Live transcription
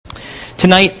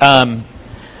tonight,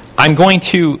 I'm going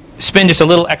to spend just a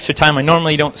little extra time. I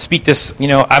normally don't speak this,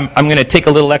 I'm going to take a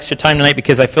little extra time tonight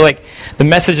because I feel like the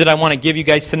message that I want to give you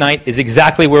guys tonight is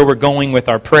exactly where we're going with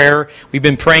our prayer. We've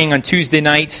been praying on Tuesday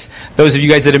nights, those of you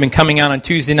guys that have been coming out on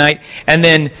Tuesday night. And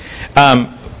then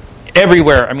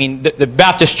everywhere, the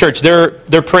Baptist church,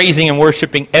 they're praising and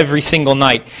worshiping every single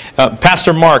night.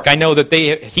 Pastor Mark, I know that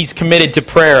he's committed to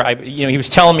prayer. He was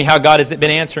telling me how God has been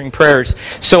answering prayers.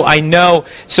 So I know.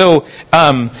 So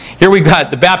here we've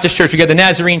got the Baptist church, we got the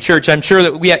Nazarene church. I'm sure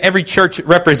that we have every church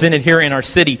represented here in our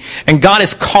city. And God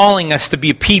is calling us to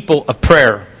be a people of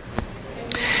prayer.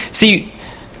 See,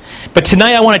 but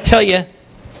tonight I want to tell you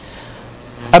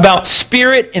about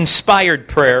Spirit-inspired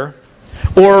prayer,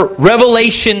 or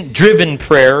revelation-driven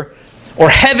prayer, or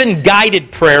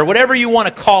heaven-guided prayer, whatever you want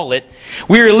to call it.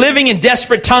 We are living in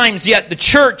desperate times, yet the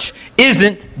church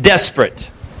isn't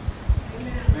desperate.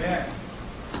 Amen.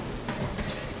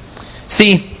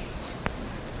 See,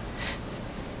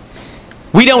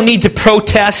 we don't need to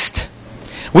protest.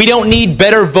 We don't need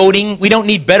better voting. We don't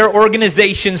need better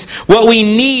organizations. What we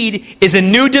need is a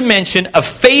new dimension of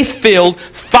faith-filled,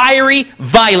 fiery,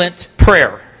 violent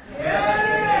prayer. Amen.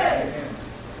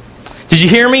 Did you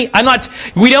hear me?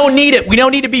 We don't need it. We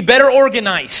don't need to be better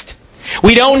organized.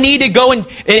 We don't need to go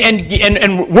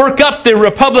and work up the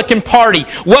Republican Party.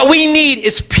 What we need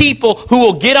is people who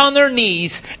will get on their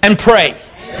knees and pray.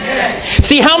 Amen.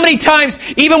 See, how many times,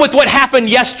 even with what happened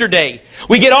yesterday,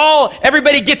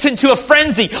 everybody gets into a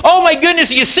frenzy. Oh my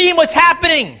goodness, are you seeing what's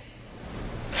happening?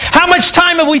 How much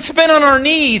time have we spent on our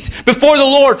knees before the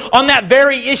Lord on that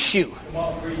very issue?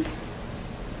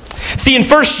 See, in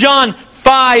 1 John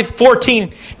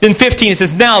 5:14 and 15, it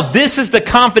says, "Now this is the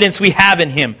confidence we have in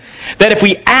Him, that if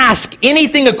we ask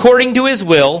anything according to His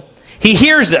will, He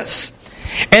hears us.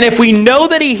 And if we know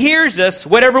that He hears us,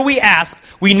 whatever we ask,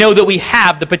 we know that we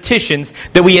have the petitions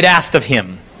that we had asked of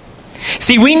Him."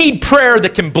 See, we need prayer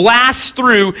that can blast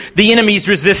through the enemy's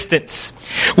resistance.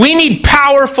 We need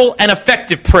powerful and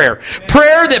effective prayer.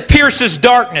 Prayer that pierces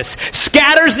darkness,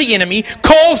 scatters the enemy,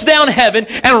 calls down heaven,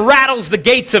 and rattles the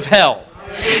gates of hell.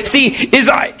 See,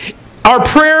 our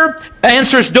prayer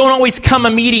answers don't always come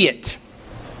immediate.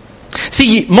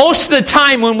 See, most of the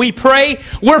time when we pray,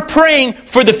 we're praying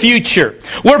for the future.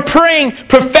 We're praying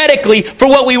prophetically for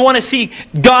what we want to see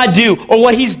God do, or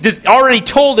what He's already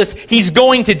told us He's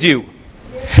going to do.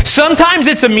 Sometimes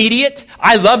it's immediate.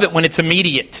 I love it when it's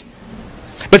immediate.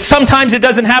 But sometimes it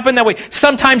doesn't happen that way.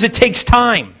 Sometimes it takes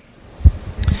time.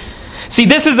 See,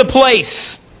 this is a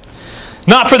place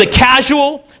not for the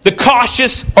casual, the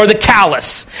cautious, or the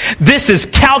callous. This is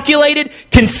calculated,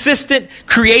 consistent,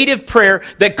 creative prayer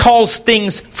that calls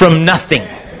things from nothing.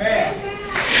 Amen.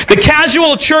 The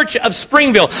casual church of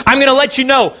Springville, I'm going to let you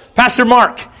know, Pastor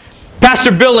Mark,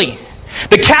 Pastor Billy,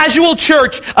 the casual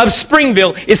church of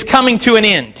Springville is coming to an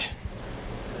end.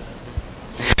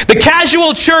 The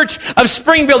casual church of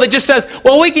Springville that just says,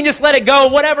 well, we can just let it go,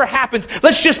 whatever happens,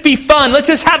 let's just be fun, let's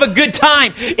just have a good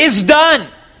time, is done.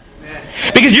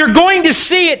 Because you're going to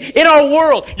see it in our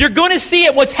world. You're going to see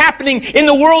it what's happening in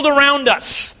the world around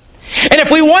us. And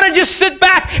if we want to just sit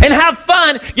back and have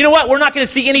fun, you know what? We're not going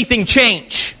to see anything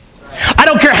change. I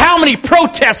don't care how many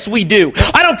protests we do.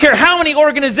 I don't care how many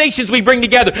organizations we bring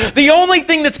together. The only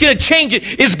thing that's going to change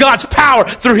it is God's power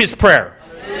through His prayer.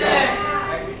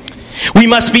 We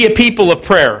must be a people of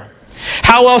prayer.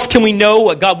 How else can we know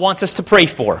what God wants us to pray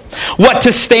for? What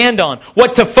to stand on?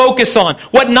 What to focus on?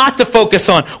 What not to focus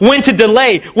on? When to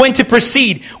delay? When to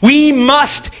proceed? We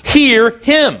must hear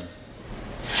Him.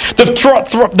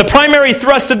 The primary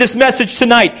thrust of this message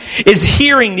tonight is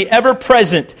hearing the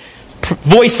ever-present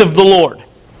voice of the Lord,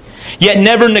 yet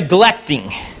never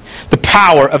neglecting the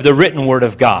power of the written Word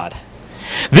of God.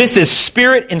 This is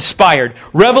Spirit-inspired,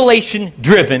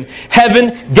 revelation-driven,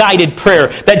 heaven-guided prayer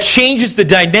that changes the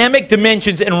dynamic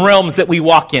dimensions and realms that we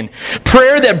walk in.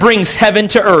 Prayer that brings heaven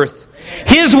to earth.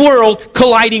 His world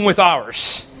colliding with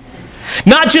ours.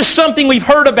 Not just something we've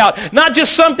heard about, not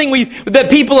just something that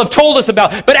people have told us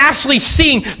about, but actually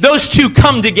seeing those two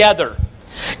come together.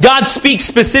 God speaks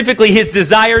specifically His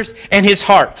desires and His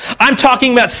heart. I'm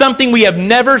talking about something we have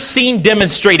never seen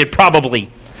demonstrated,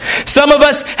 probably. Some of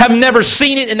us have never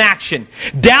seen it in action.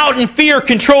 Doubt and fear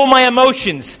control my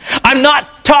emotions. I'm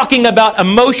not talking about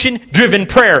emotion-driven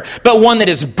prayer, but one that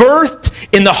is birthed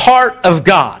in the heart of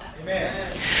God.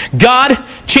 Amen. God,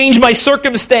 change my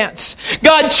circumstance.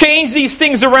 God, change these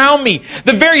things around me.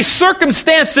 The very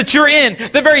circumstance that you're in,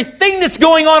 the very thing that's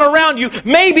going on around you,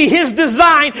 may be His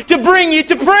design to bring you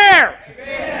to prayer.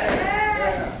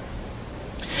 Amen.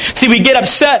 See, we get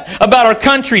upset about our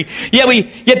country,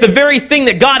 yet the very thing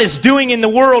that God is doing in the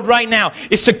world right now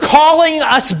is to calling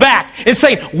us back and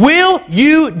saying, will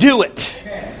you do it?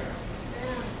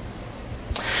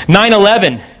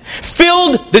 9/11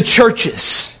 filled the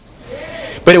churches,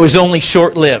 but it was only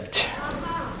short-lived.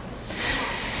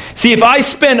 See, if I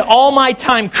spend all my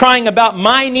time crying about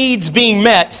my needs being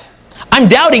met, I'm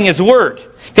doubting His Word.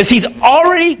 Because He's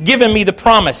already given me the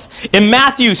promise. In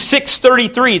Matthew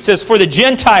 6:33, it says, for the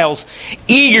Gentiles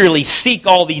eagerly seek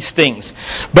all these things.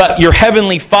 But your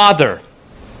heavenly Father,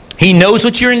 He knows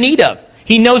what you're in need of.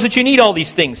 He knows that you need all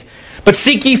these things. But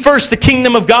seek ye first the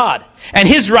kingdom of God and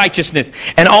His righteousness,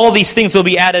 and all these things will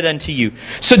be added unto you.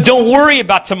 So don't worry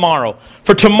about tomorrow,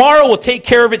 for tomorrow will take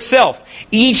care of itself.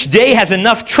 Each day has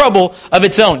enough trouble of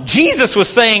its own. Jesus was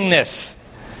saying this.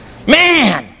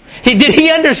 Man! Did He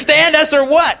understand us or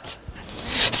what?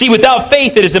 See, without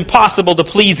faith it is impossible to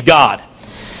please God.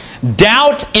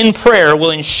 Doubt in prayer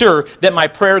will ensure that my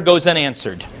prayer goes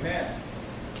unanswered. Amen.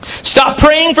 Stop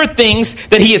praying for things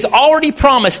that He has already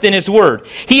promised in His Word.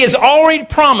 He has already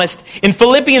promised in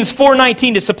Philippians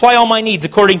 4:19 to supply all my needs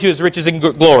according to His riches and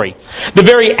glory. The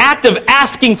very act of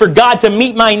asking for God to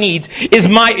meet my needs is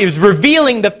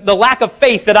revealing the lack of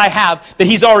faith that I have that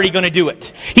He's already going to do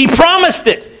it. He promised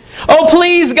it. Oh,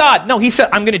 please, God. No, He said,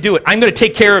 I'm going to do it. I'm going to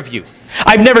take care of you.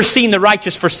 I've never seen the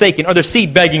righteous forsaken or their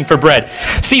seed begging for bread.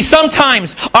 See,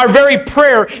 sometimes our very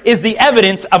prayer is the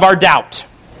evidence of our doubt.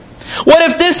 What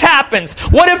if this happens?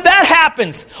 What if that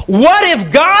happens? What if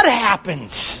God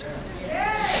happens?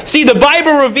 See, the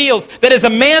Bible reveals that as a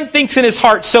man thinks in his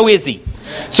heart, so is he.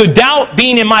 So doubt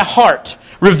being in my heart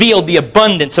revealed the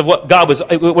abundance of what God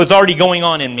was already going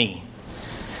on in me.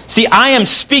 See, I am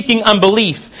speaking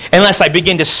unbelief unless I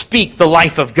begin to speak the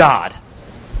life of God.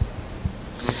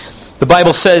 The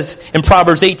Bible says in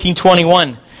Proverbs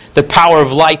 18:21, the power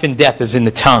of life and death is in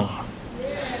the tongue.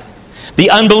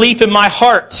 The unbelief in my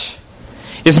heart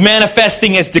is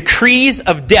manifesting as decrees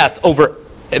of death over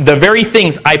the very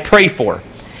things I pray for.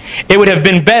 It would have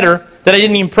been better that I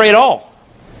didn't even pray at all.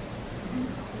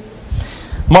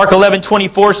 Mark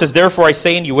 11:24 says, therefore I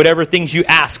say unto you, whatever things you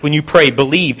ask when you pray,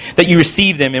 believe that you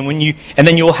receive them, and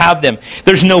then you will have them.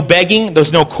 There's no begging,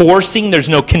 there's no coercing, there's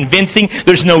no convincing,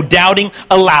 there's no doubting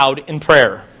allowed in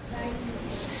prayer.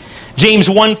 James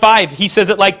 1:5, he says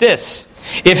it like this.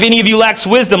 If any of you lacks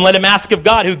wisdom, let him ask of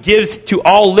God, who gives to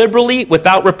all liberally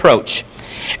without reproach,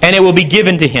 and it will be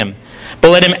given to him. But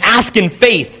let him ask in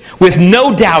faith with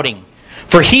no doubting.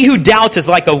 For he who doubts is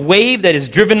like a wave that is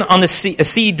driven on the sea, a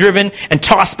sea driven and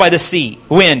tossed by the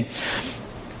wind.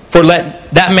 For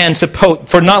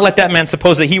not let that man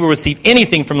suppose that he will receive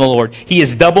anything from the Lord. He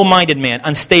is double-minded man,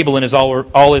 unstable in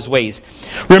all his ways.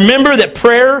 Remember that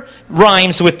prayer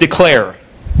rhymes with declare.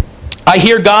 I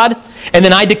hear God, and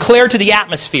then I declare to the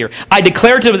atmosphere. I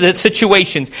declare to the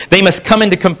situations. They must come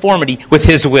into conformity with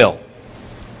His will.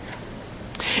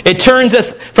 It turns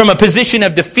us from a position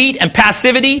of defeat and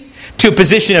passivity to a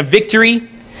position of victory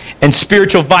and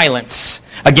spiritual violence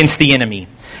against the enemy.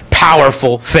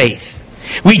 Powerful faith.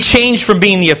 We change from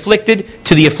being the afflicted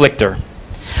to the afflictor.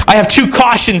 I have two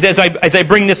cautions as I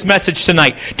bring this message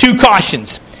tonight. Two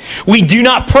cautions. We do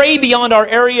not pray beyond our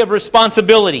area of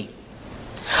responsibility.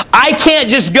 I can't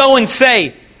just go and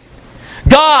say,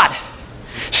 God,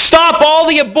 stop all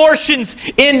the abortions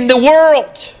in the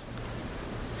world.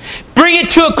 Bring it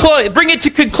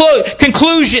to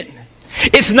conclusion.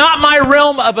 It's not my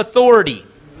realm of authority.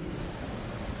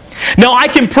 No, I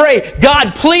can pray,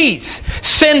 God, please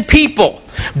send people.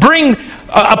 Bring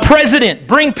a president.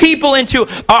 Bring people into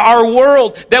our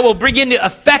world that will begin to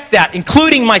affect that,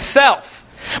 including myself.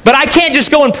 But I can't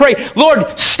just go and pray,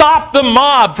 Lord, stop the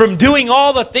mob from doing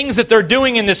all the things that they're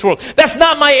doing in this world. That's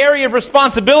not my area of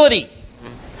responsibility.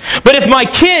 But if my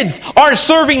kids are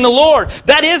serving the Lord,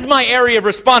 that is my area of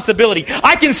responsibility.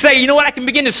 I can say, you know what? I can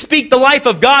begin to speak the life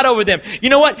of God over them. You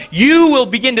know what? You will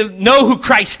begin to know who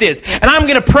Christ is. And I'm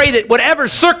going to pray that whatever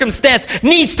circumstance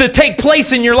needs to take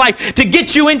place in your life to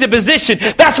get you into position,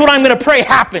 that's what I'm going to pray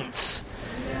happens.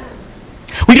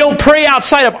 We don't pray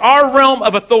outside of our realm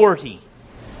of authority.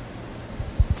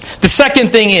 The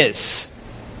second thing is,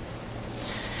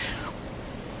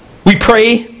 we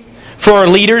pray for our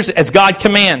leaders as God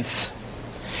commands.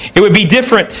 It would be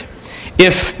different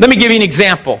if, let me give you an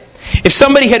example. If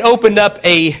somebody had opened up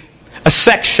a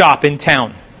sex shop in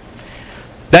town,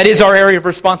 that is our area of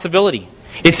responsibility.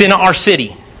 It's in our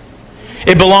city.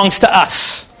 It belongs to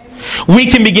us. We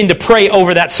can begin to pray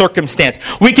over that circumstance.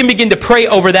 We can begin to pray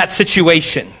over that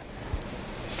situation.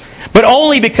 But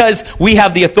only because we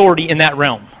have the authority in that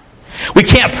realm. We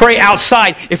can't pray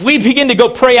outside. If we begin to go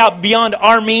pray out beyond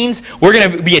our means, we're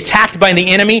going to be attacked by the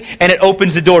enemy, and it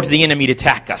opens the door to the enemy to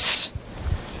attack us.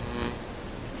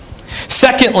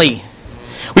 Secondly,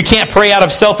 we can't pray out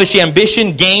of selfish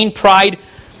ambition, gain, pride,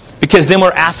 because then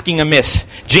we're asking amiss.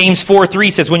 James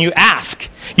 4:3 says, when you ask,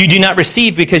 you do not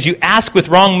receive because you ask with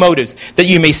wrong motives, that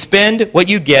you may spend what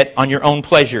you get on your own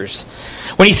pleasures.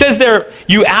 When he says there,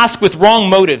 you ask with wrong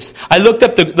motives, I looked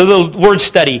up the little word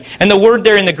study, and the word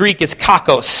there in the Greek is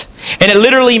kakos, and it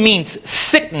literally means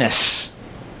sickness.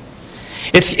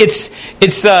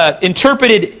 It's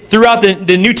interpreted throughout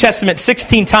the New Testament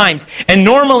 16 times, and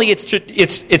normally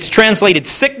it's translated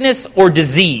sickness or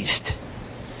diseased.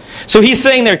 So he's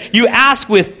saying there, you ask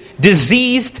with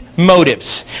diseased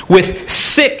motives, with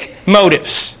sick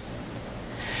motives,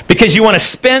 because you want to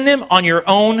spend them on your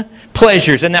own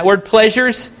pleasures. And that word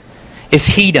pleasures is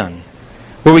hedon,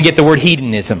 where we get the word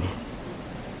hedonism.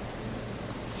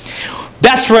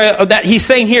 That's right. That he's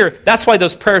saying here, that's why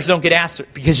those prayers don't get answered,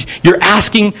 because you're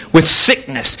asking with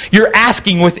sickness. You're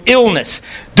asking with illness.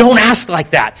 Don't ask like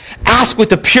that. Ask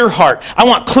with a pure heart. I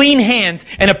want clean hands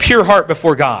and a pure heart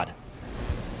before God.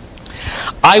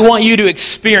 I want you to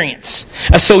experience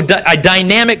a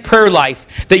dynamic prayer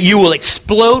life that you will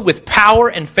explode with power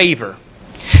and favor.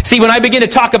 See, when I begin to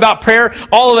talk about prayer,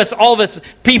 all of us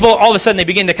people, all of a sudden they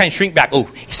begin to kind of shrink back. Oh,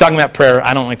 he's talking about prayer.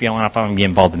 I don't know if I'm going to be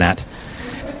involved in that.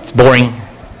 It's boring.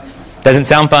 Doesn't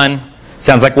sound fun.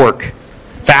 Sounds like work.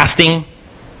 Fasting,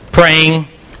 praying,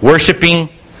 worshiping,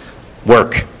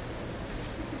 work.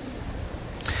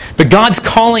 But God's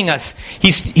calling us.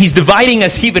 He's dividing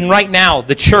us even right now,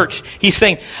 the church. He's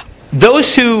saying,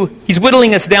 He's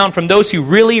whittling us down from those who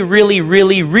really, really,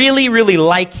 really, really, really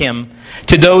like Him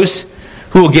to those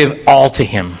who will give all to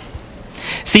Him.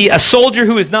 See, a soldier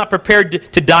who is not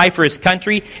prepared to die for his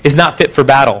country is not fit for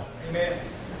battle. Amen.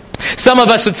 Some of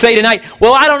us would say tonight,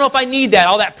 well, I don't know if I need that.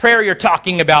 All that prayer you're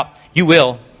talking about. You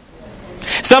will.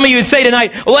 Some of you would say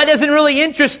tonight, well, that doesn't really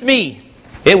interest me.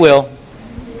 It will.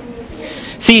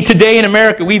 See, today in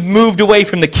America, we've moved away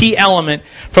from the key element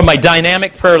from my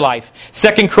dynamic prayer life.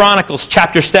 2 Chronicles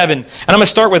chapter 7. And I'm going to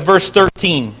start with verse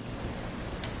 13.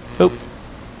 Oh.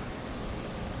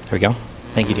 There we go.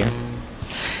 Thank you, dear.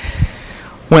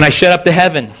 When I shut up the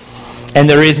heaven and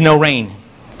there is no rain.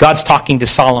 God's talking to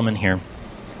Solomon here.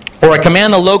 Or I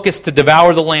command the locusts to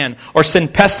devour the land, or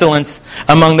send pestilence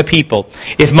among the people.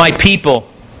 If my people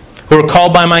who are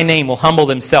called by my name will humble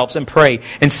themselves and pray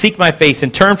and seek my face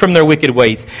and turn from their wicked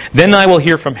ways, then I will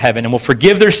hear from heaven and will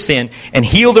forgive their sin and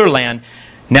heal their land.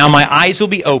 Now my eyes will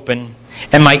be open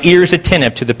and my ears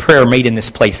attentive to the prayer made in this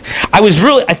place.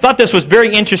 I thought this was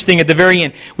very interesting at the very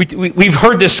end. We've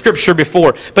heard this scripture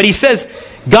before, but he says,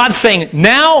 God's saying,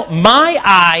 now my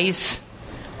eyes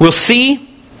will see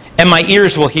and my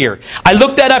ears will hear. I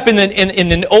looked that up in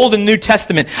the Old and New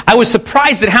Testament. I was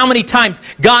surprised at how many times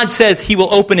God says He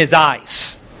will open His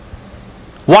eyes.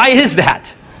 Why is that?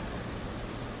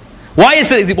 Why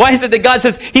is it that God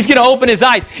says He's going to open His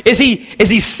eyes? Is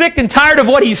he sick and tired of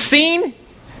what He's seen?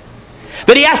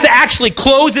 That He has to actually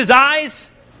close His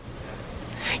eyes?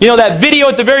 You know that video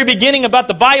at the very beginning about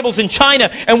the Bibles in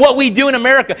China and what we do in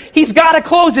America? He's got to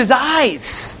close His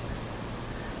eyes.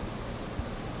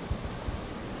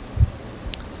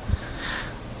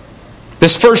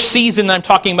 This first season I'm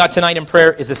talking about tonight in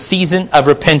prayer is a season of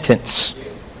repentance.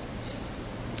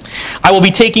 I will be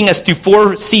taking us through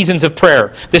 4 seasons of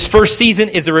prayer. This first season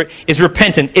is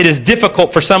repentance. It is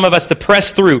difficult for some of us to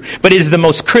press through, but it is the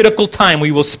most critical time we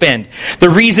will spend. The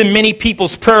reason many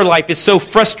people's prayer life is so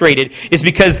frustrated is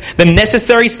because the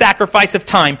necessary sacrifice of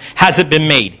time hasn't been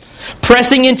made.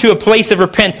 Pressing into a place of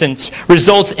repentance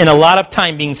results in a lot of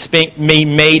time being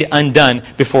made undone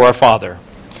before our Father.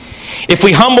 If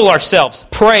we humble ourselves,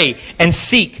 pray, and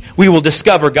seek, we will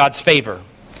discover God's favor.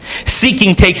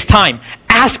 Seeking takes time.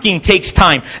 Asking takes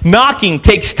time. Knocking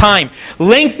takes time.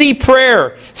 Lengthy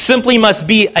prayer simply must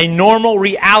be a normal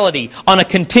reality on a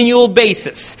continual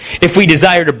basis if we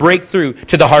desire to break through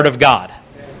to the heart of God.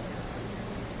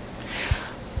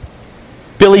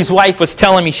 Billy's wife was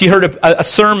telling me she heard a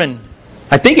sermon.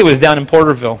 I think it was down in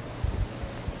Porterville.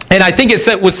 And I think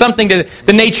it was something to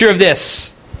the nature of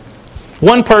this.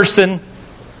 One person,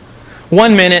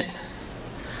 1 minute,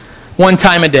 1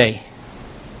 time a day.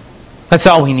 That's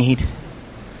all we need.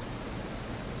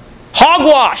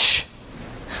 Hogwash!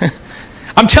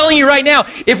 I'm telling you right now,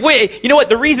 you know what,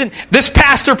 the reason this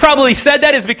pastor probably said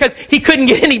that is because he couldn't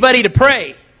get anybody to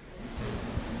pray.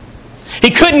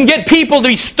 He couldn't get people to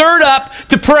be stirred up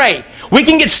to pray. We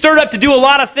can get stirred up to do a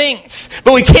lot of things,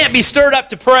 but we can't be stirred up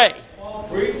to pray.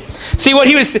 See,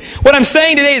 what I'm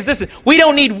saying today is this: we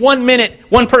don't need 1 minute,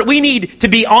 we need to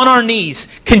be on our knees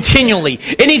continually.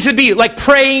 It needs to be like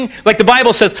praying, like the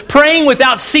Bible says, praying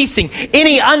without ceasing.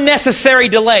 Any unnecessary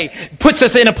delay puts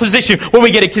us in a position where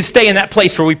we get to stay in that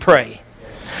place where we pray.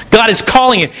 God is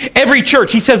calling it. Every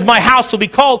church, He says, my house will be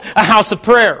called a house of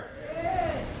prayer.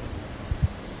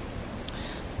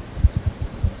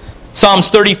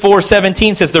 Psalms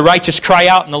 34:17 says, the righteous cry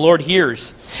out and the Lord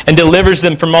hears and delivers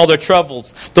them from all their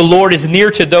troubles. The Lord is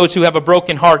near to those who have a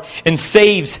broken heart and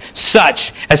saves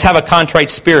such as have a contrite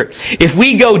spirit. If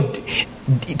we go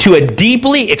to a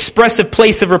deeply expressive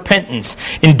place of repentance,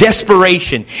 in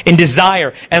desperation, in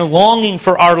desire, and longing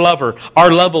for our lover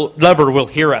will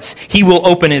hear us. He will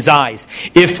open His eyes.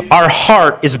 If our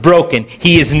heart is broken,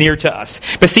 He is near to us.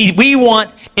 But see, we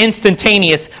want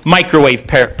instantaneous microwave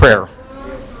prayer.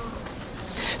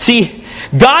 See,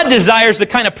 God desires the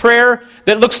kind of prayer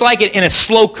that looks like it in a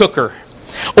slow cooker,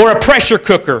 or a pressure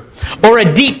cooker, or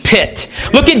a deep pit.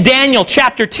 Look at Daniel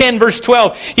chapter 10, verse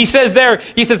 12. He says,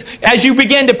 as you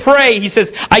begin to pray, he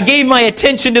says, I gave my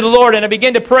attention to the Lord, and I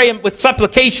began to pray with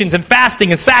supplications and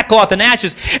fasting and sackcloth and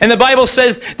ashes. And the Bible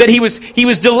says that he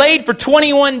was delayed for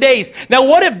 21 days. Now,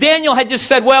 what if Daniel had just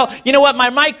said, well, you know what, my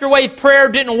microwave prayer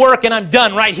didn't work, and I'm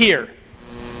done right here?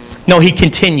 No, he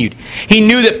continued. He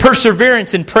knew that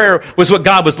perseverance in prayer was what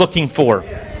God was looking for.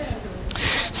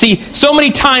 See, so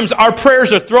many times our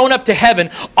prayers are thrown up to heaven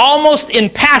almost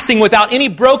in passing without any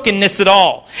brokenness at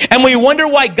all. And we wonder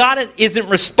why God isn't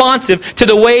responsive to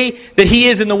the way that He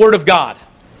is in the Word of God.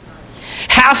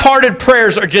 Half-hearted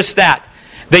prayers are just that.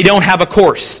 They don't have a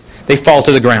course. They fall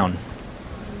to the ground.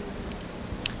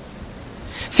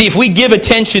 See, if we give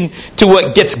attention to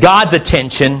what gets God's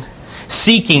attention,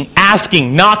 seeking,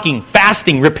 asking, knocking,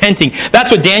 fasting, repenting.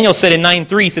 That's what Daniel said in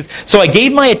 9:3. He says, so I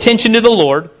gave my attention to the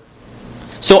Lord.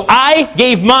 So I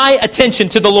gave my attention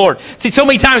to the Lord. See, so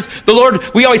many times, the Lord,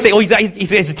 we always say,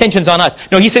 His attention's on us.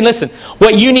 No, He's saying, listen,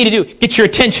 what you need to do, get your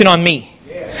attention on me.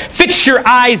 Yeah. Fix your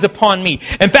eyes upon me.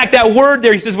 In fact, that word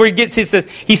there, he says,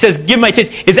 give my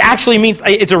attention, it actually means,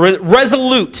 it's a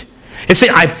resolute. It's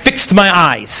saying, I've fixed my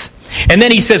eyes. And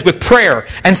then he says, with prayer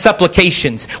and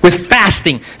supplications, with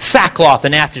fasting, sackcloth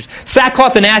and ashes.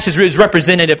 Sackcloth and ashes is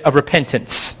representative of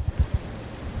repentance.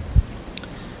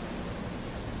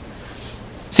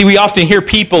 See, we often hear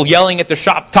people yelling at the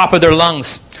top of their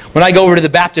lungs. When I go over to the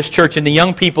Baptist church and the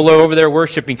young people are over there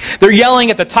worshiping, they're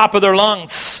yelling at the top of their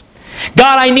lungs,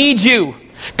 God, I need you.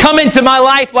 Come into my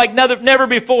life like never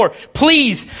before.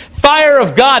 Please, fire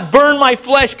of God, burn my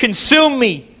flesh, consume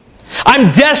me.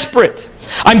 I'm desperate.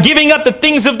 I'm giving up the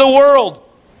things of the world.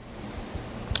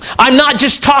 I'm not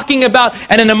just talking about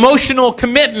an emotional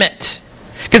commitment.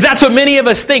 Because that's what many of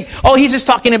us think. Oh, he's just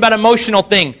talking about an emotional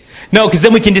thing. No, because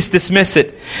then we can just dismiss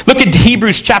it. Look at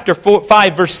Hebrews chapter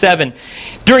 5, verse 7.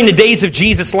 During the days of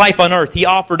Jesus' life on earth, He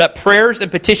offered up prayers and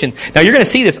petitions. Now, you're going to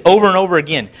see this over and over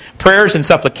again. Prayers and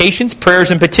supplications,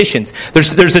 prayers and petitions.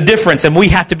 There's a difference, and we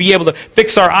have to be able to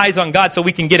fix our eyes on God so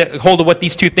we can get a hold of what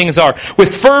these two things are.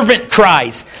 With fervent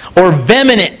cries, or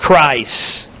vehement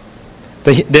cries.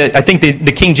 I think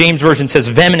the King James Version says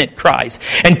vehement cries.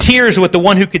 And tears with the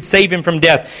one who could save him from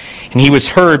death. And he was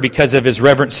heard because of his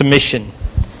reverent submission.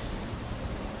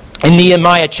 In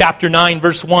Nehemiah chapter 9,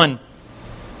 verse 1.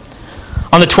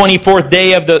 On the 24th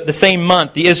day of the same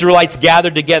month, the Israelites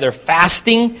gathered together,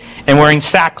 fasting and wearing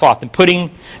sackcloth and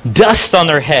putting dust on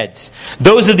their heads.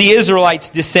 Those of the Israelites'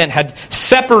 descent had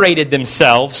separated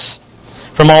themselves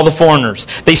from all the foreigners.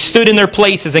 They stood in their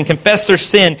places and confessed their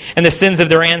sin and the sins of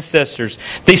their ancestors.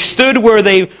 They stood where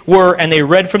they were and they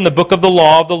read from the book of the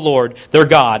law of the Lord, their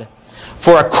God,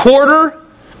 for a quarter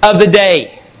of the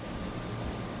day.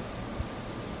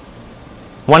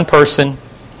 One person,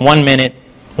 1 minute,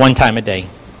 one time a day.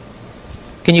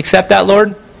 Can you accept that,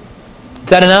 Lord? Is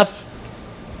that enough?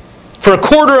 For a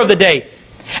quarter of the day.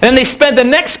 And then they spent the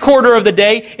next quarter of the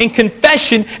day in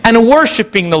confession and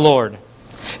worshiping the Lord.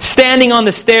 Standing on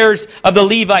the stairs of the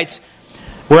Levites,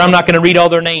 where I'm not going to read all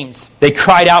their names, they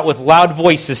cried out with loud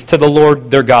voices to the Lord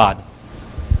their God.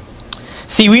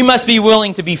 See, we must be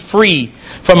willing to be free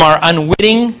from our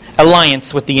unwitting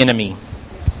alliance with the enemy.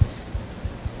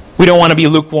 We don't want to be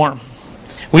lukewarm.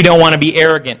 We don't want to be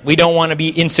arrogant. We don't want to be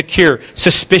insecure,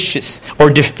 suspicious,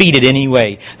 or defeated in any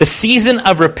way. The season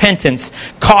of repentance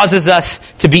causes us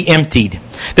to be emptied.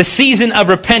 The season of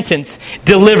repentance,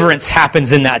 deliverance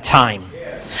happens in that time.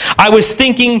 I was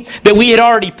thinking that we had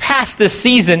already passed this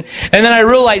season, and then I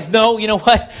realized, no, you know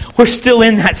what? We're still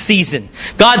in that season.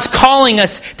 God's calling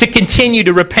us to continue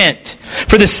to repent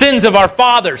for the sins of our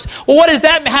fathers. Well, what does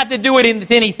that have to do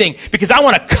with anything? Because I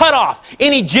want to cut off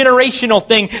any generational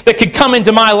thing that could come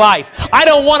into my life. I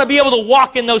don't want to be able to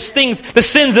walk in those things, the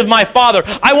sins of my father.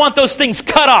 I want those things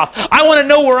cut off. I want to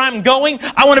know where I'm going.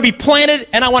 I want to be planted,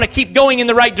 and I want to keep going in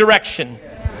the right direction.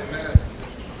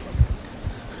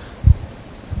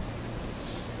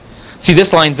 See,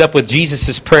 this lines up with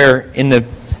Jesus' prayer.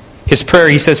 His prayer,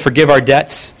 he says, forgive our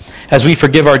debts as we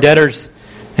forgive our debtors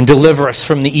and deliver us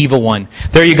from the evil one.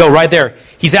 There you go, right there.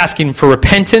 He's asking for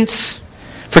repentance,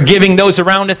 forgiving those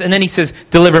around us, and then he says,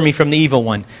 deliver me from the evil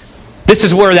one. This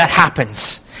is where that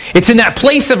happens. It's in that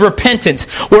place of repentance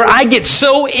where I get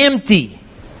so empty,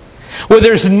 where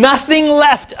there's nothing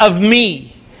left of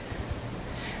me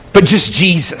but just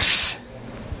Jesus.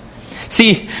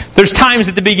 See, there's times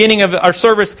at the beginning of our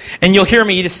service, and you'll hear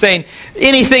me just saying,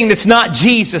 anything that's not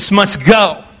Jesus must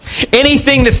go.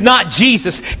 Anything that's not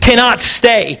Jesus cannot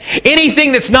stay.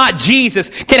 Anything that's not Jesus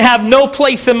can have no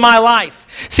place in my life.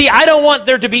 See, I don't want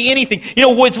there to be anything. You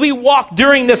know, as we walk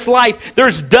during this life,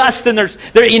 there's dust and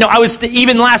I was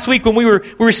even last week when we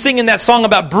were singing that song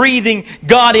about breathing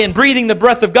God in, breathing the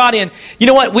breath of God in. You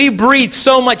know what? We breathe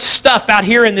so much stuff out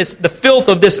here in the filth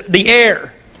of the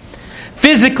air.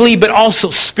 Physically, but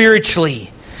also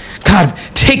spiritually. God,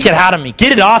 take it out of me.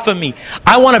 Get it off of me.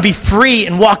 I want to be free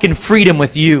and walk in freedom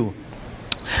with you.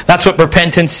 That's what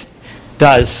repentance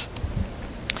does.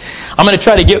 I'm going to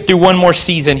try to get through one more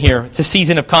season here. It's a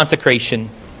season of consecration.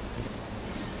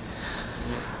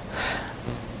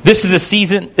 This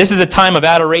is a time of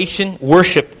adoration,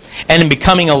 worship, and in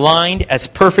becoming aligned as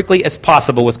perfectly as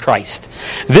possible with Christ.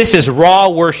 This is raw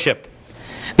worship.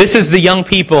 This is the young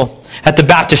people at the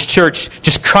Baptist church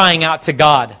just crying out to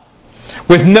God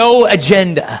with no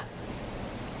agenda.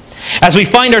 As we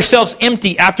find ourselves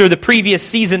empty after the previous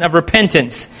season of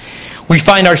repentance, we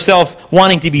find ourselves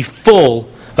wanting to be full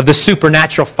of the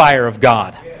supernatural fire of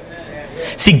God.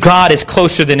 See, God is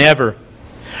closer than ever.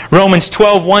 Romans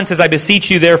 12:1 says, I beseech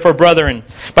you therefore, brethren,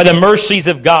 by the mercies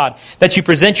of God, that you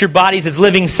present your bodies as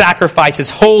living sacrifices,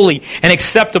 holy and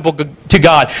acceptable to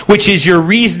God, which is your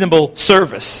reasonable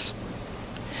service.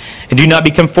 And do not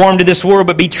be conformed to this world,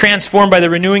 but be transformed by the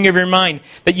renewing of your mind,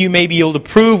 that you may be able to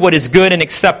prove what is good and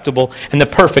acceptable and the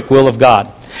perfect will of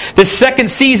God. This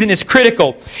second season is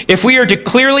critical. If we are to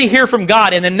clearly hear from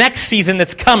God in the next season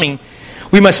that's coming,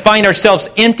 we must find ourselves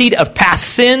emptied of past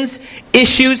sins,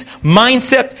 issues,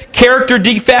 mindset, character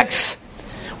defects,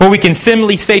 where we can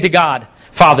simply say to God,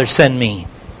 Father, send me.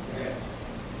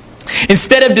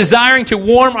 Instead of desiring to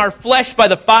warm our flesh by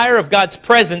the fire of God's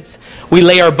presence, we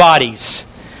lay our bodies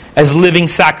as living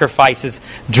sacrifices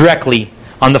directly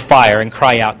on the fire and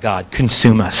cry out, God,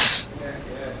 consume us.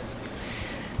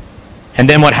 And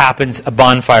then what happens? A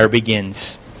bonfire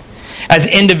begins. As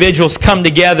individuals come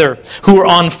together who are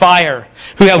on fire,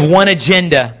 who have one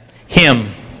agenda, Him.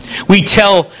 We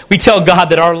tell God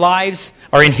that our lives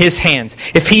are in His hands.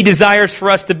 If He desires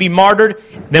for us to be martyred,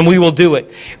 then we will do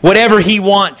it. Whatever He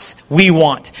wants, we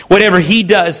want. Whatever He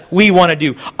does, we want to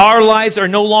do. Our lives are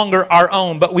no longer our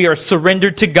own, but we are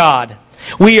surrendered to God.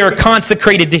 We are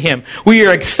consecrated to Him. We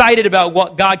are excited about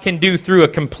what God can do through a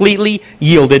completely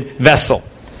yielded vessel.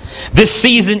 This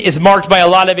season is marked by a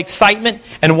lot of excitement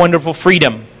and wonderful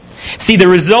freedom. See, the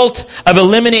result of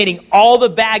eliminating all the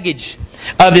baggage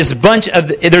of there's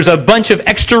a bunch of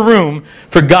extra room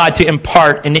for God to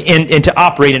impart and to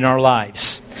operate in our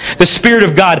lives. The Spirit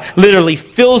of God literally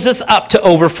fills us up to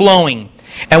overflowing,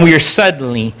 and we are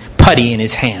suddenly putty in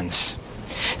His hands.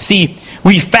 See,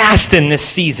 we fast in this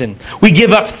season. We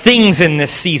give up things in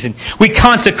this season. We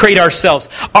consecrate ourselves.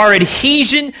 Our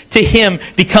adhesion to Him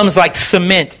becomes like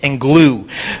cement and glue.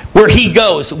 Where He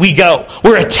goes, we go.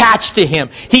 We're attached to Him.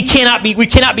 We cannot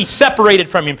be separated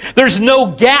from Him. There's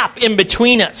no gap in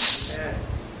between us.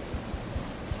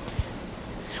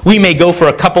 We may go for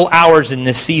a couple hours in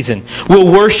this season.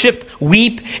 We'll worship,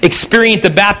 weep, experience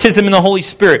the baptism in the Holy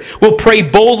Spirit. We'll pray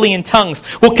boldly in tongues.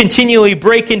 We'll continually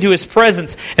break into His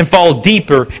presence and fall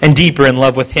deeper and deeper in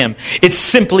love with Him. It's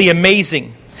simply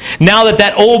amazing. Now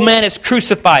that old man is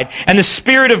crucified and the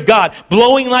Spirit of God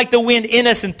blowing like the wind in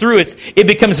us and through us, it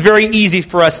becomes very easy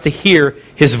for us to hear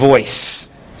His voice.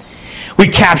 We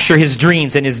capture His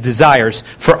dreams and His desires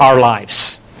for our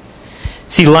lives.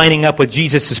 See, lining up with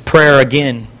Jesus' prayer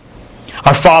again.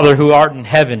 Our Father who art in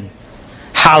heaven,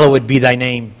 hallowed be thy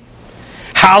name.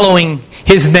 Hallowing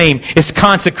His name is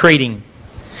consecrating.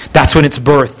 That's when it's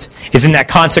birthed, is in that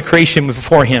consecration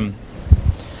before Him.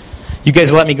 You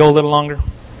guys let me go a little longer?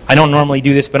 I don't normally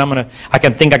do this, but I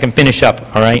can finish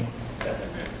up, all right?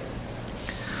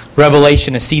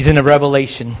 Revelation, a season of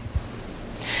revelation.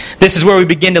 This is where we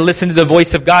begin to listen to the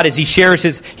voice of God as He shares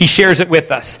it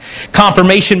with us.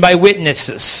 Confirmation by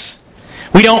witnesses.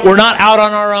 We're not out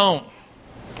on our own.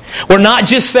 We're not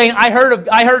just saying, I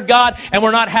heard God, and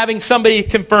we're not having somebody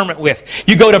confirm it with.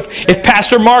 You go to, if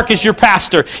Pastor Mark is your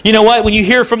pastor, you know what? When you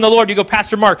hear from the Lord, you go,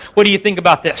 Pastor Mark, what do you think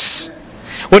about this?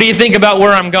 What do you think about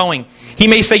where I'm going? He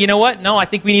may say, you know what? No, I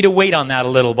think we need to wait on that a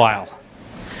little while.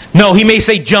 No, he may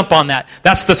say, jump on that.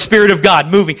 That's the Spirit of God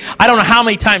moving. I don't know how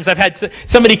many times I've had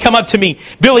somebody come up to me.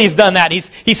 Billy's done that.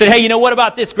 He said, hey, you know what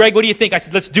about this, Greg? What do you think? I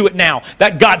said, let's do it now.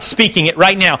 That God's speaking it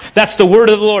right now. That's the word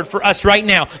of the Lord for us right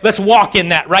now. Let's walk in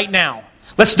that right now.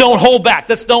 Let's don't hold back.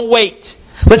 Let's don't wait.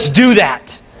 Let's do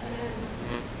that.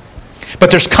 But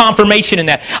there's confirmation in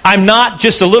that. I'm not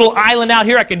just a little island out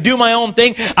here. I can do my own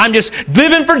thing. I'm just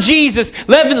living for Jesus,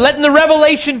 letting the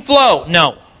revelation flow.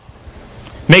 No.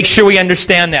 Make sure we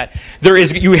understand that.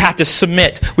 You have to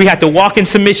submit. We have to walk in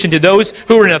submission to those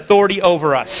who are in authority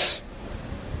over us.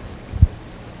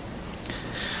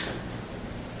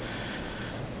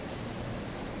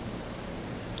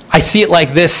 I see it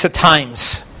like this at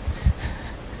times.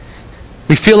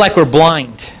 We feel like we're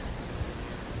blind.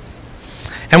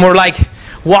 And we're like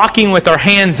walking with our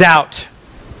hands out.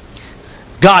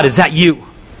 God, is that you?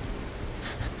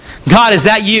 God, is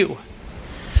that you?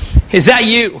 Is that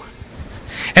you?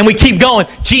 And we keep going.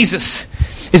 Jesus,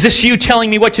 is this you telling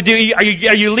me what to do? Are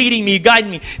you leading me,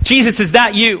 guiding me? Jesus, is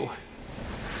that you?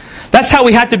 That's how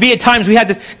we have to be at times. We have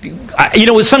this.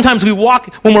 Sometimes we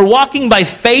walk, when we're walking by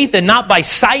faith and not by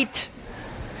sight,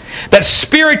 that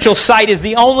spiritual sight is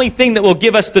the only thing that will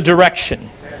give us the direction.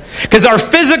 Because our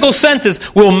physical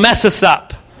senses will mess us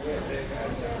up.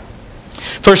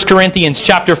 1 Corinthians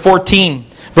chapter 14,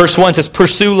 verse 1 says,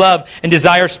 pursue love and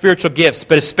desire spiritual gifts,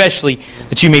 but especially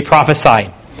that you may prophesy.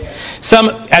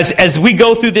 As we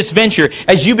go through this venture,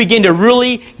 as you begin to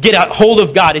really get a hold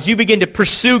of God, as you begin to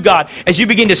pursue God, as you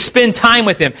begin to spend time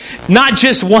with Him, not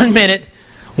just 1 minute,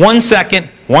 1 second,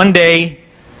 1 day,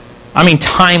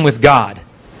 time with God.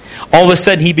 All of a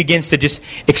sudden, He begins to just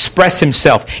express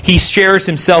Himself. He shares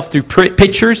Himself through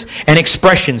pictures and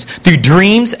expressions, through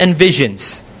dreams and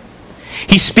visions.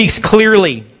 He speaks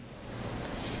clearly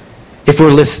if we're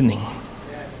listening.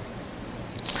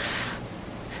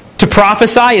 To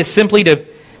prophesy is simply to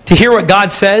hear what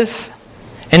God says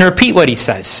and repeat what He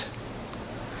says.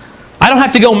 I don't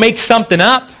have to go make something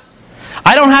up.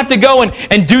 I don't have to go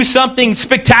and do something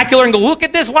spectacular and go, look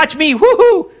at this, watch me,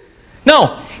 woohoo.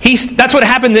 No, that's what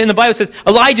happened in the Bible. It says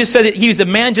Elijah said that he was a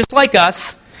man just like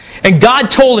us, and God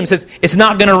told him, says, it's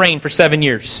not going to rain for 7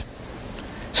 years.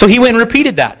 So he went and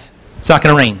repeated that. It's not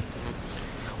going to rain.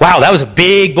 Wow, that was a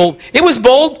big, bold. It was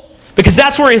bold because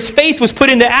that's where his faith was put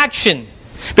into action.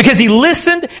 Because he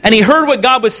listened and he heard what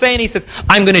God was saying. He says,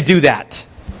 I'm going to do that.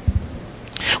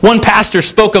 One pastor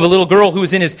spoke of a little girl who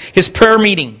was in his prayer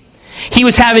meeting. He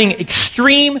was having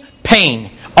extreme pain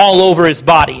all over his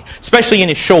body, especially in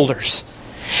his shoulders.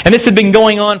 And this had been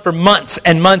going on for months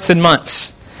and months and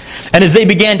months. And as they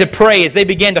began to pray, as they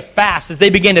began to fast, as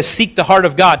they began to seek the heart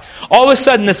of God, all of a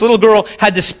sudden this little girl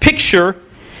had this picture,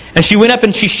 and she went up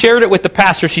and she shared it with the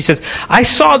pastor. She says, I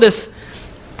saw this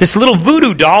little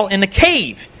voodoo doll in a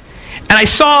cave, and I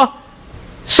saw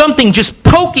something just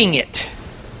poking it.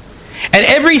 And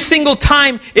every single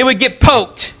time it would get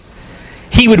poked,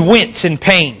 he would wince in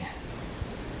pain.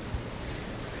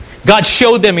 God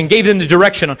showed them and gave them the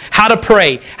direction on how to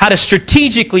pray, how to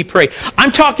strategically pray.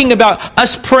 I'm talking about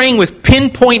us praying with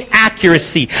pinpoint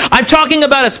accuracy. I'm talking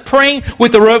about us praying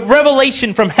with a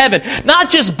revelation from heaven.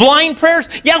 Not just blind prayers.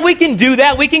 Yeah, we can do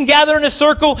that. We can gather in a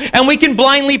circle and we can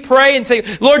blindly pray and say,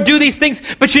 Lord, do these things.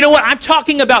 But you know what? I'm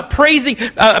talking about praying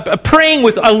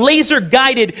with a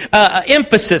laser-guided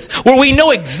emphasis where we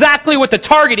know exactly what the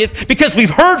target is because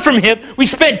we've heard from Him. We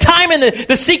spent time in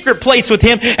the secret place with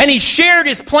Him, and He shared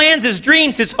His plans, His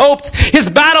dreams, His hopes, His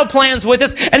battle plans with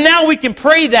us, and now we can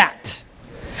pray that.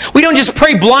 We don't just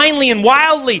pray blindly and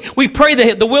wildly. We pray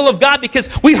the will of God because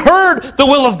we've heard the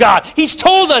will of God. He's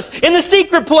told us in the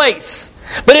secret place.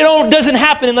 But it doesn't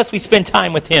happen unless we spend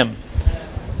time with Him.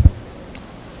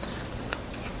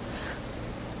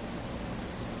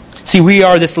 See, we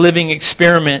are this living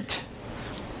experiment.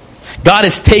 God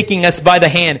is taking us by the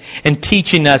hand and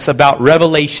teaching us about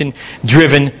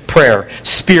revelation-driven prayer,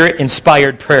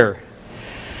 Spirit-inspired prayer.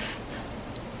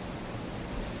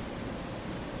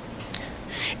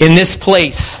 In this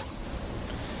place,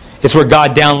 It's where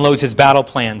God downloads His battle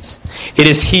plans. It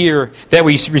is here that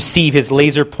we receive His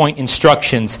laser point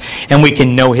instructions and we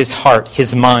can know His heart,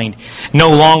 His mind. No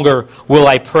longer will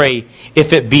I pray,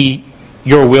 if it be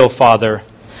your will, Father.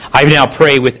 I now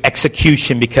pray with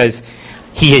execution because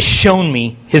He has shown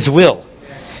me His will.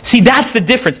 See, that's the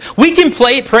difference. We can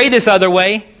pray this other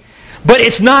way, but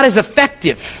it's not as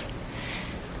effective.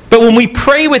 But when we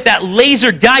pray with that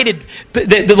laser-guided,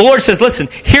 the Lord says, listen,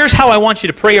 here's how I want you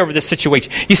to pray over this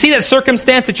situation. You see that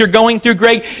circumstance that you're going through,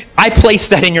 Greg? I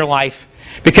placed that in your life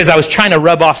because I was trying to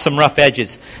rub off some rough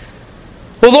edges.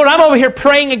 Well, Lord, I'm over here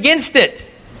praying against it.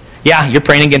 Yeah, you're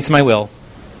praying against my will.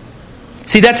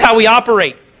 See, that's how we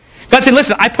operate. God said,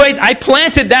 listen, I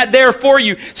planted that there for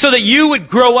you so that you would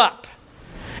grow up.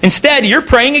 Instead, you're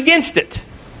praying against it.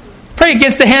 Pray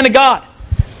against the hand of God.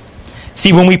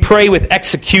 See, when we pray with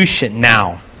execution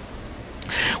now,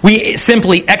 we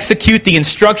simply execute the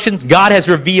instructions God has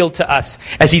revealed to us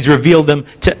as He's revealed them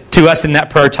to us in that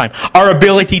prayer time. Our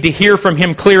ability to hear from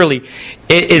Him clearly,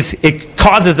 it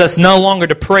causes us no longer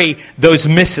to pray those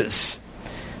misses.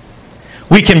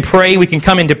 We can pray, we can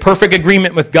come into perfect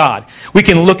agreement with God. We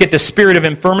can look at the spirit of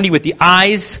infirmity with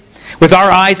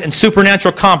our eyes and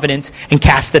supernatural confidence and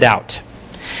cast it out.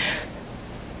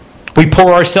 We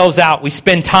pour ourselves out. We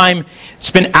spend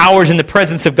hours in the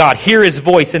presence of God, hear His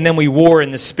voice, and then we war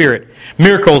in the Spirit.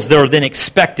 Miracles, they're then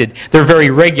expected. They're very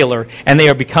regular, and they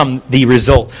are become the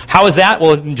result. How is that?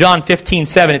 Well, in John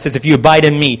 15:7, it says, if you abide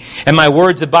in me, and my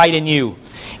words abide in you,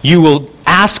 you will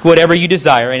ask whatever you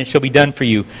desire, and it shall be done for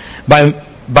you.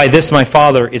 By this my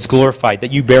Father is glorified,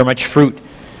 that you bear much fruit,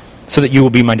 so that you will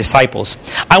be my disciples.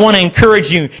 I want to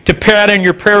encourage you to pattern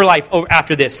your prayer life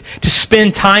after this, to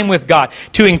spend time with God,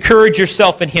 to encourage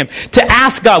yourself in Him, to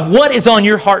ask God, what is on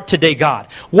your heart today, God?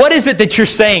 What is it that you're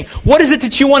saying? What is it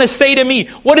that you want to say to me?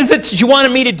 What is it that you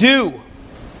wanted me to do?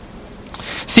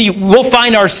 See, we'll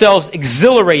find ourselves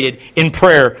exhilarated in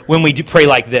prayer when we do pray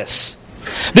like this.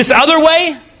 This other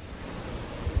way,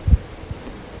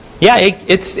 yeah,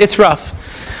 it's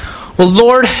rough. Well,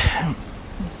 Lord,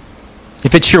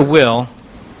 if it's your will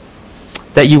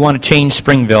that you want to change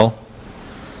Springville,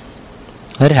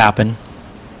 let it happen.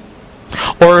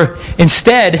 Or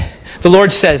instead, the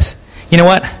Lord says, you know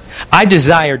what? I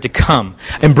desire to come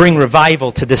and bring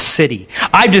revival to this city.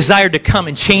 I desire to come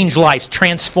and change lives,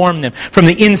 transform them from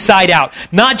the inside out.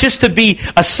 Not just to be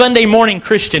a Sunday morning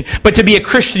Christian, but to be a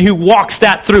Christian who walks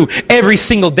that through every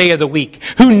single day of the week,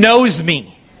 who knows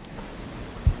me.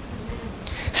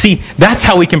 See, that's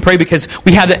how we can pray because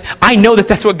we have that. I know that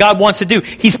that's what God wants to do.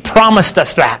 He's promised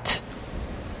us that.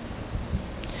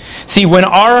 See, when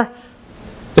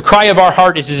the cry of our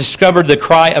heart is to discover the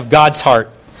cry of God's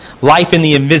heart, life in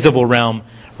the invisible realm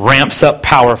ramps up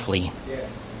powerfully.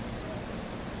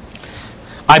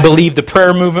 I believe the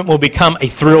prayer movement will become a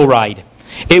thrill ride.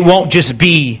 It won't just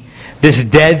be this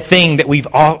dead thing that we've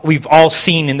all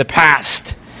seen in the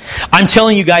past. I'm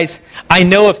telling you guys, I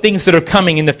know of things that are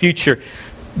coming in the future.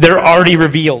 They're already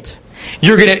revealed.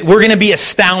 We're going to be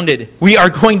astounded. We are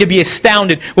going to be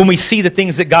astounded when we see the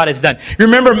things that God has done. You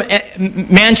remember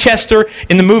Manchester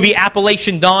in the movie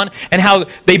Appalachian Dawn and how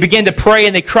they began to pray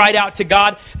and they cried out to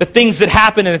God, the things that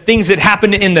happened and the things that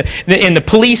happened in the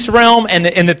police realm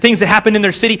and the things that happened in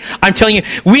their city. I'm telling you,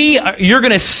 you're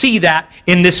going to see that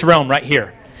in this realm right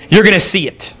here. You're going to see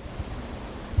it.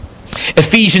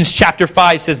 Ephesians chapter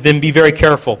 5 says, then be very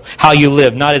careful how you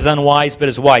live, not as unwise, but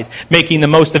as wise, making the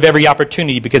most of every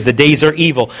opportunity because the days are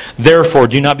evil. Therefore,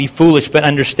 do not be foolish, but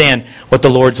understand what the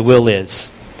Lord's will is.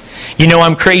 You know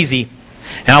I'm crazy,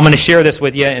 and I'm going to share this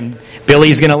with you, and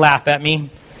Billy's going to laugh at me.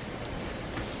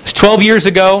 It was 12 years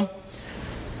ago.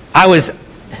 I was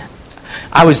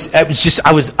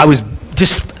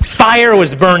just fire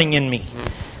was burning in me.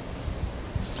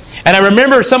 And I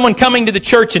remember someone coming to the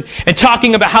church and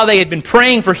talking about how they had been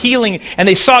praying for healing and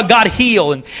they saw God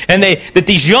heal. And that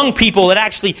these young people that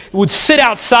actually would sit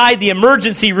outside the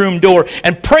emergency room door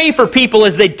and pray for people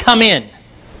as they'd come in.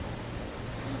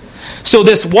 So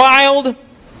this wild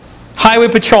highway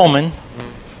patrolman,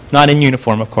 not in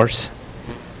uniform of course,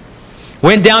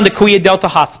 went down to Cahuilla Delta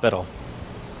Hospital.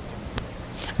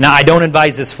 Now I don't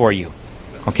advise this for you,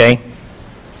 okay?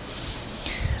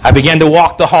 I began to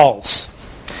walk the halls.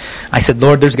 I said,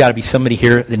 Lord, there's got to be somebody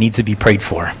here that needs to be prayed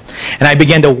for. And I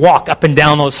began to walk up and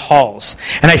down those halls.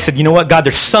 And I said, you know what, God,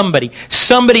 there's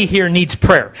somebody here needs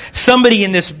prayer. Somebody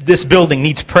in this building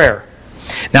needs prayer.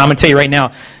 Now, I'm going to tell you right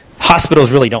now,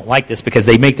 hospitals really don't like this because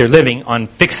they make their living on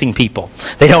fixing people.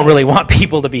 They don't really want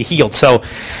people to be healed. So,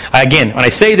 again, when I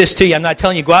say this to you, I'm not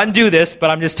telling you go out and do this, but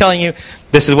I'm just telling you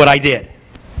this is what I did.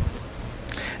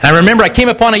 And I remember I came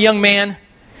upon a young man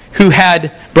who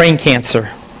had brain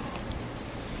cancer.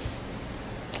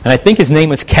 And I think his name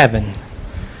was Kevin.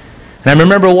 And I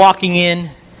remember walking in,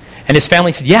 and his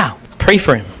family said, yeah, pray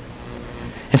for him.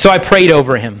 And so I prayed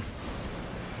over him.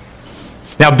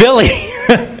 Now Billy,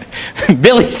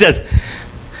 Billy says,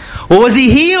 well, was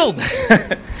he healed?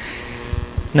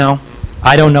 No,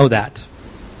 I don't know that.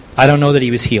 I don't know that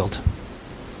he was healed.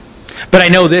 But I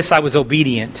know this, I was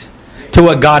obedient to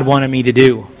what God wanted me to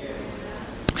do.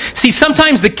 See,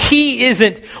 sometimes the key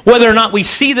isn't whether or not we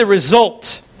see the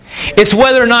result. It's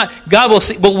whether or not God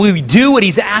will we do what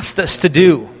He's asked us to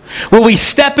do. Will we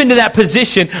step into that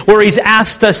position where He's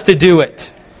asked us to do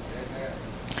it?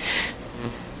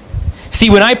 See,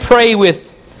 when I pray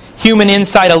with human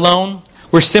insight alone,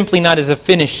 we're simply not as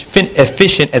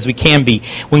efficient as we can be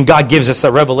when God gives us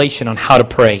a revelation on how to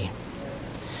pray.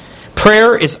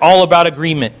 Prayer is all about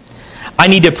agreement. I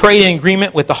need to pray in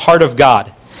agreement with the heart of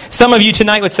God. Some of you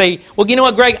tonight would say, well, you know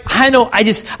what, Greg?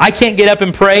 I can't get up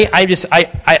and pray.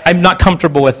 I'm not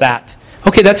comfortable with that.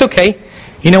 Okay, that's okay.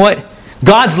 You know what?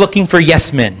 God's looking for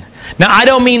yes men. Now, I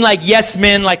don't mean like yes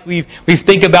men like we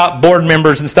think about board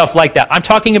members and stuff like that. I'm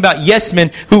talking about yes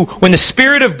men who, when the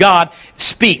Spirit of God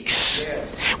speaks,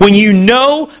 when you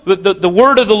know the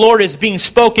word of the Lord is being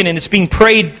spoken and it's being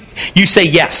prayed, you say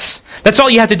yes. That's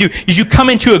all you have to do, is you come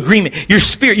into agreement. Your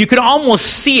spirit, you can almost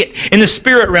see it in the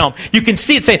spirit realm. You can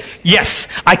see it say, yes,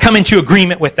 I come into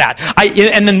agreement with that.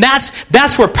 And then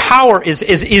that's where power is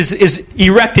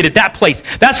erected at that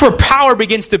place. That's where power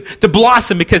begins to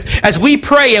blossom, because as we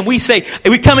pray and we say,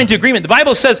 we come into agreement. The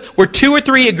Bible says where 2 or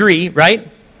 3 agree, right?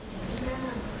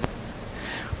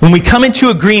 When we come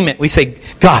into agreement, we say,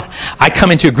 God, I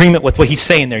come into agreement with what He's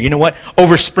saying there. You know what?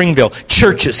 Over Springville,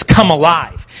 churches, come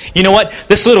alive. You know what?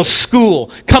 This little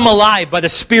school, come alive by the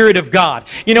Spirit of God.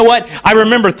 You know what? I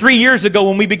remember 3 years ago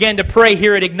when we began to pray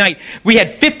here at Ignite, we had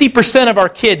 50% of our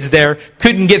kids there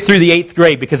couldn't get through the 8th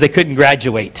grade because they couldn't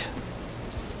graduate.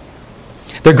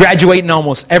 They're graduating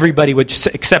almost everybody,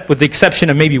 except with the exception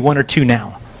of maybe 1 or 2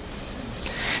 now.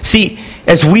 See,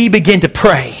 as we begin to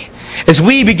pray, as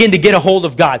we begin to get a hold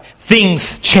of God,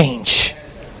 things change.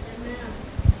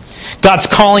 God's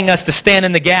calling us to stand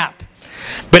in the gap.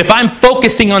 But if I'm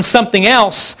focusing on something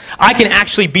else, I can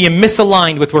actually be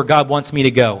misaligned with where God wants me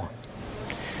to go.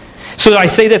 So I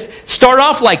say this, start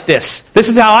off like this. This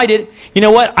is how I did it. You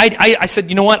know what? I said,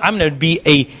 you know what? I'm going to be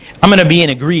an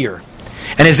agreeer.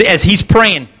 And as he's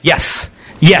praying, yes,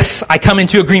 I come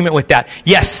into agreement with that.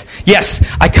 Yes,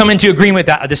 I come into agreement with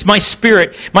that. This my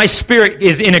spirit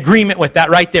is in agreement with that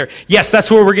right there. Yes,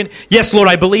 that's where we're going. Yes, Lord,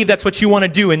 I believe that's what you want to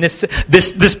do in this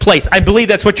place. I believe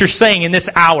that's what you're saying in this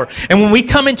hour. And when we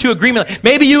come into agreement,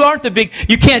 maybe you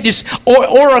can't just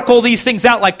oracle these things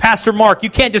out like Pastor Mark. You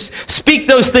can't just speak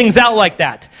those things out like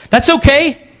that. That's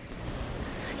okay.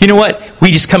 You know what?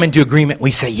 We just come into agreement. We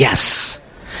say yes.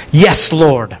 Yes,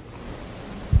 Lord.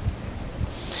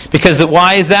 Because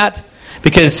why is that?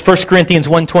 Because 1 Corinthians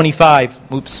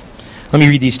 1:25. Oops. Let me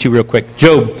read these 2 real quick.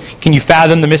 Job, can you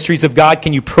fathom the mysteries of God?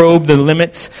 Can you probe the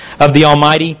limits of the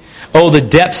Almighty? Oh, the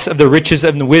depths of the riches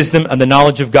of the wisdom of the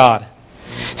knowledge of God.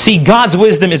 See, God's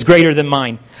wisdom is greater than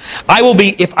mine.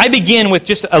 If I begin with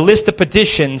just a list of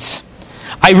petitions,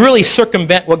 I really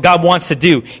circumvent what God wants to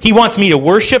do. He wants me to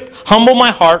worship, humble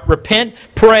my heart, repent,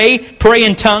 pray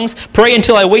in tongues, pray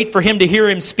until I wait for Him to hear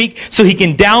Him speak so He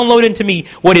can download into me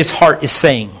what His heart is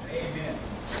saying. Amen.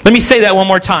 Let me say that one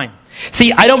more time.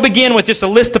 See, I don't begin with just a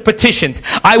list of petitions.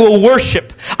 I will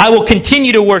worship. I will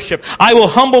continue to worship. I will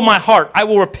humble my heart. I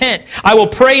will repent. I will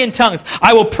pray in tongues.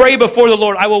 I will pray before the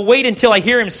Lord. I will wait until I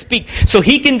hear Him speak so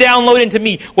He can download into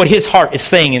me what His heart is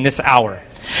saying in this hour.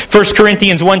 1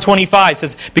 Corinthians 1:25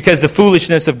 says, because the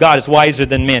foolishness of God is wiser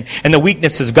than men, and the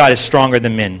weakness of God is stronger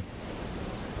than men.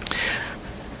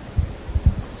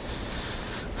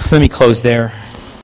 Let me close there.